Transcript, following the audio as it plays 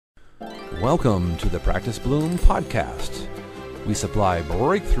Welcome to the PracticeBloom podcast. We supply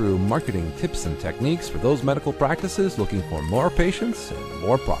breakthrough marketing tips and techniques for those medical practices looking for more patients and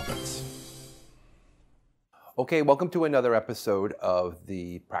more profits. Okay, welcome to another episode of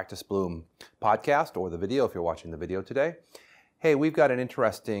the PracticeBloom podcast, or the video if you're watching the video today. Hey, we've got an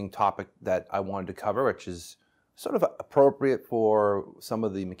interesting topic that I wanted to cover, which is sort of appropriate for some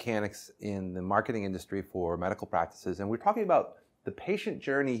of the mechanics in the marketing industry for medical practices. And we're talking about the patient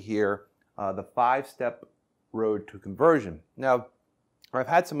journey here, the 5-step road to conversion. Now, I've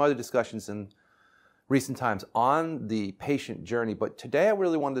had some other discussions in recent times on the patient journey, but today I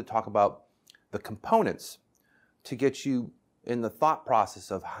really wanted to talk about the components to get you in the thought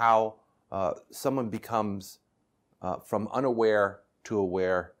process of how someone becomes from unaware to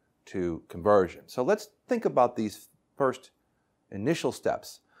aware to conversion. So let's think about these first initial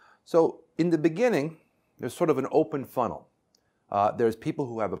steps. So in the beginning, there's sort of an open funnel. There's people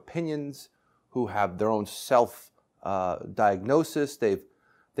who have opinions, who have their own self-diagnosis.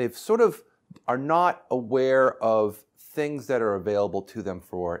 They've sort of are not aware of things that are available to them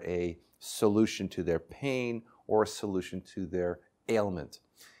for a solution to their pain or a solution to their ailment.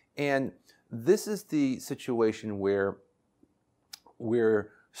 And this is the situation where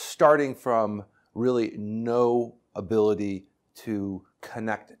we're starting from really no ability to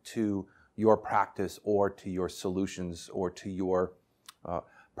connect to your practice or to your solutions or to your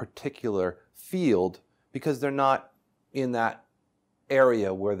particular field, because they're not in that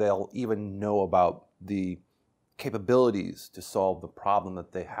area where they'll even know about the capabilities to solve the problem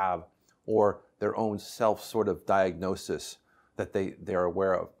that they have or their own self sort of diagnosis that they're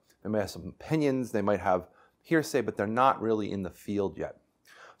aware of. They might have some opinions, they might have hearsay, but they're not really in the field yet.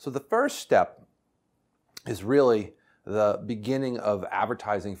 So the first step is really the beginning of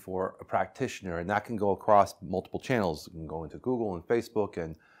advertising for a practitioner, and that can go across multiple channels. You can go into Google and Facebook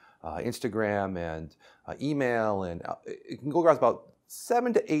and Instagram and email, and it can go across about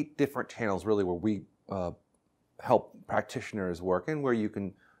 7 to 8 different channels really where we help practitioners work and where you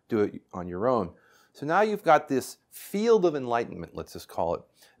can do it on your own. So now you've got this field of enlightenment, let's just call it,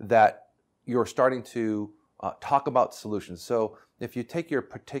 that you're starting to talk about solutions. So if you take your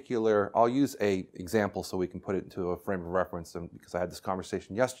particular, I'll use an example so we can put it into a frame of reference, because I had this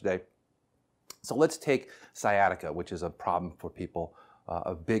conversation yesterday. So let's take sciatica, which is a problem for people,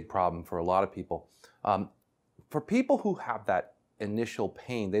 a big problem for a lot of people. For people who have that initial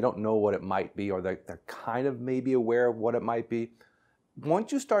pain, they don't know what it might be, or they're kind of maybe aware of what it might be.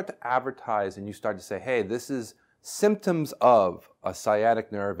 Once you start to advertise and you start to say, hey, this is symptoms of a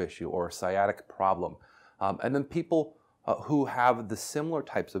sciatic nerve issue or a sciatic problem, and then people who have the similar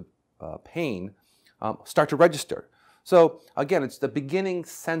types of pain start to register. So again, it's the beginning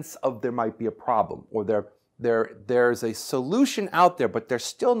sense of there might be a problem, or there's a solution out there, but they're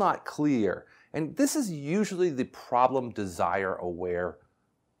still not clear. And this is usually the problem, desire, aware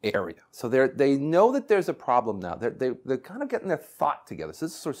area. So they know that there's a problem now. They're kind of getting their thought together. So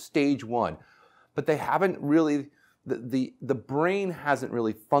this is sort of stage one, but they haven't really, the brain hasn't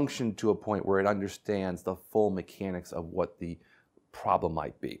really functioned to a point where it understands the full mechanics of what the problem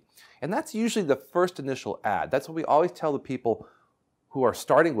might be. And that's usually the first initial ad. That's what we always tell the people who are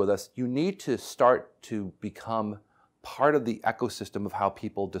starting with us. You need to start to become part of the ecosystem of how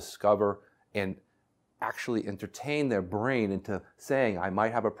people discover and actually entertain their brain into saying, I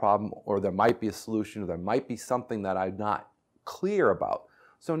might have a problem, or there might be a solution, or there might be something that I'm not clear about.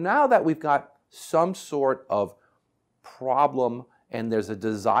 So now that we've got some sort of problem and there's a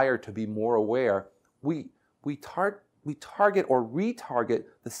desire to be more aware, we target or retarget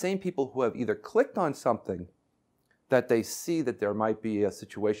the same people who have either clicked on something that they see that there might be a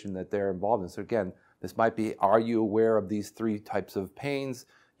situation that they're involved in. So again, this might be, are you aware of these 3 types of pains?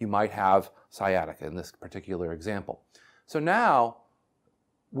 You might have sciatica in this particular example. So now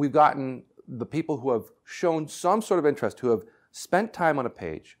we've gotten the people who have shown some sort of interest, who have spent time on a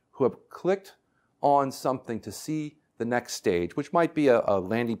page, who have clicked on something to see the next stage, which might be a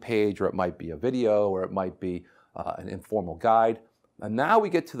landing page, or it might be a video, or it might be an informal guide. And now we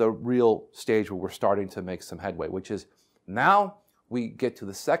get to the real stage where we're starting to make some headway, which is now we get to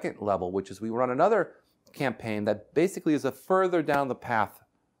the second level, which is we run another campaign that basically is a further down the path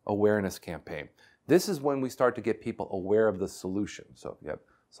awareness campaign. This is when we start to get people aware of the solution. So if you have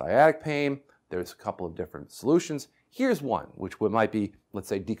sciatic pain, there's a couple of different solutions. Here's one, which might be, let's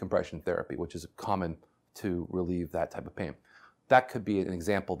say, decompression therapy, which is common to relieve that type of pain. That could be an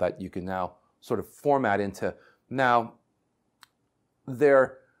example that you can now sort of format into. Now,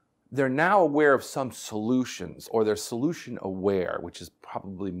 they're now aware of some solutions, or they're solution aware, which is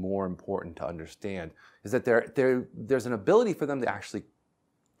probably more important to understand, is that there's an ability for them to actually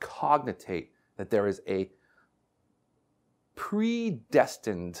cognitate that there is a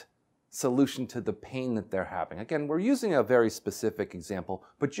predestined solution to the pain that they're having. Again, we're using a very specific example,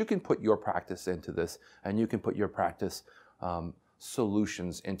 but you can put your practice into this, and you can put your practice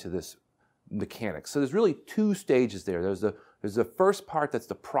solutions into this mechanics. So there's really two stages there. There's the first part that's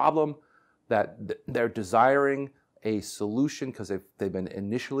the problem that they're desiring a solution because they've been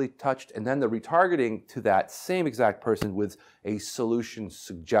initially touched, and then the retargeting to that same exact person with a solution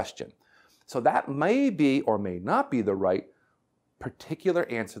suggestion. So that may be or may not be the right particular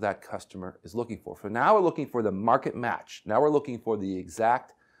answer that customer is looking for. So now we're looking for the market match. Now we're looking for the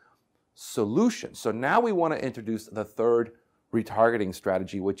exact solution. So now we want to introduce the third retargeting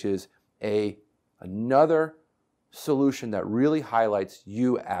strategy, which is another solution that really highlights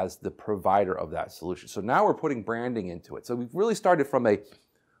you as the provider of that solution. So now we're putting branding into it. So we've really started from a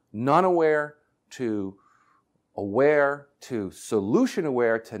non-aware to aware to solution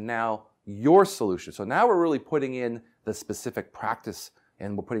aware to now your solution. So now we're really putting in the specific practice,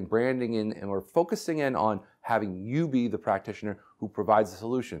 and we're putting branding in, and we're focusing in on having you be the practitioner who provides the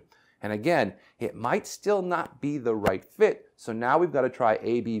solution. And again, it might still not be the right fit, so now we've got to try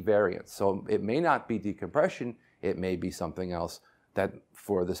A/B variants. So it may not be decompression, it may be something else that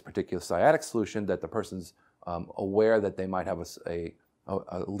for this particular sciatic solution that the person's aware that they might have a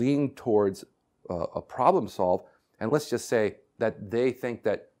lean towards a problem solve. And let's just say that they think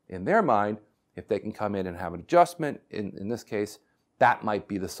that in their mind, if they can come in and have an adjustment, in this case, that might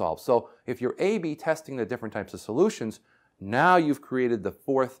be the solve. So if you're A/B testing the different types of solutions, now you've created the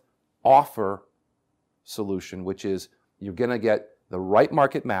fourth offer solution, which is you're going to get the right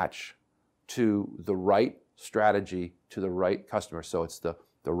market match to the right strategy to the right customer. So it's the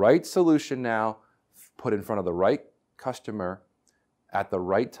right solution now put in front of the right customer at the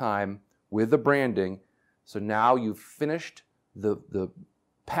right time with the branding. So now you've finished the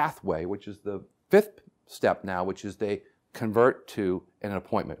pathway, which is the fifth step now, which is they convert to an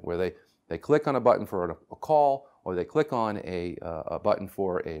appointment where they click on a button for a call, or they click on a button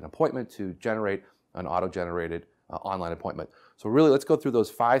for an appointment to generate an auto-generated online appointment. So really, let's go through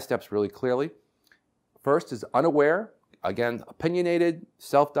those 5 steps really clearly. First is unaware, again, opinionated,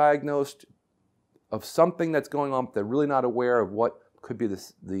 self-diagnosed of something that's going on, but they're really not aware of what could be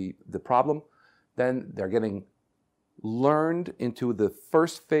the problem. Then they're getting learned into the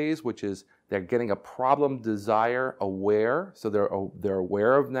first phase, which is they're getting a problem desire aware. So they're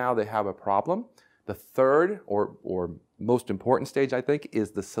aware of now they have a problem. The third or most important stage, I think,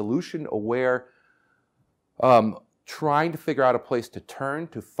 is the solution aware, trying to figure out a place to turn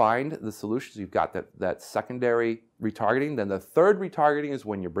to find the solutions. You've got that secondary retargeting. Then the third retargeting is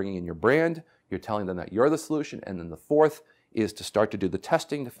when you're bringing in your brand, you're telling them that you're the solution. And then the fourth is to start to do the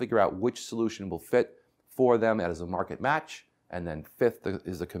testing to figure out which solution will fit for them as a market match. And then fifth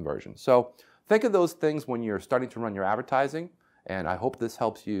is the conversion. So think of those things when you're starting to run your advertising. And I hope this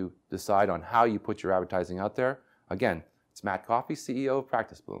helps you decide on how you put your advertising out there. Again, it's Matt Coffy, CEO of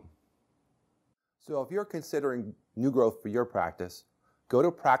PracticeBloom. So if you're considering new growth for your practice, go to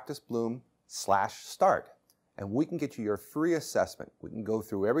PracticeBloom/start, and we can get you your free assessment. We can go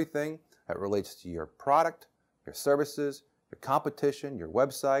through everything that relates to your product, your services, your competition, your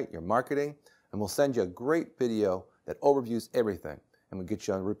website, your marketing, and we'll send you a great video that overviews everything. And we'll get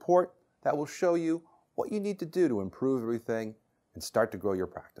you a report that will show you what you need to do to improve everything and start to grow your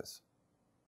practice.